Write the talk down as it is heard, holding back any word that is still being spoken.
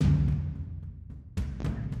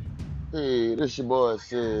Hey, this your boy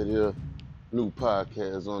Sid here. New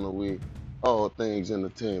podcast on the way. All things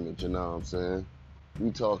entertainment, you know what I'm saying?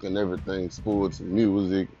 We talking everything sports,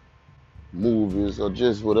 music, movies, or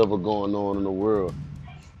just whatever going on in the world.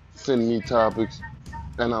 Send me topics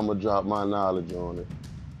and I'ma drop my knowledge on it.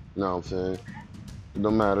 You know what I'm saying? It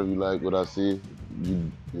don't matter if you like what I see.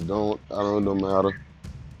 You don't, I don't, it don't matter.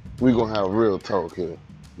 We gonna have real talk here.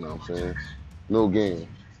 You know what I'm saying? No game.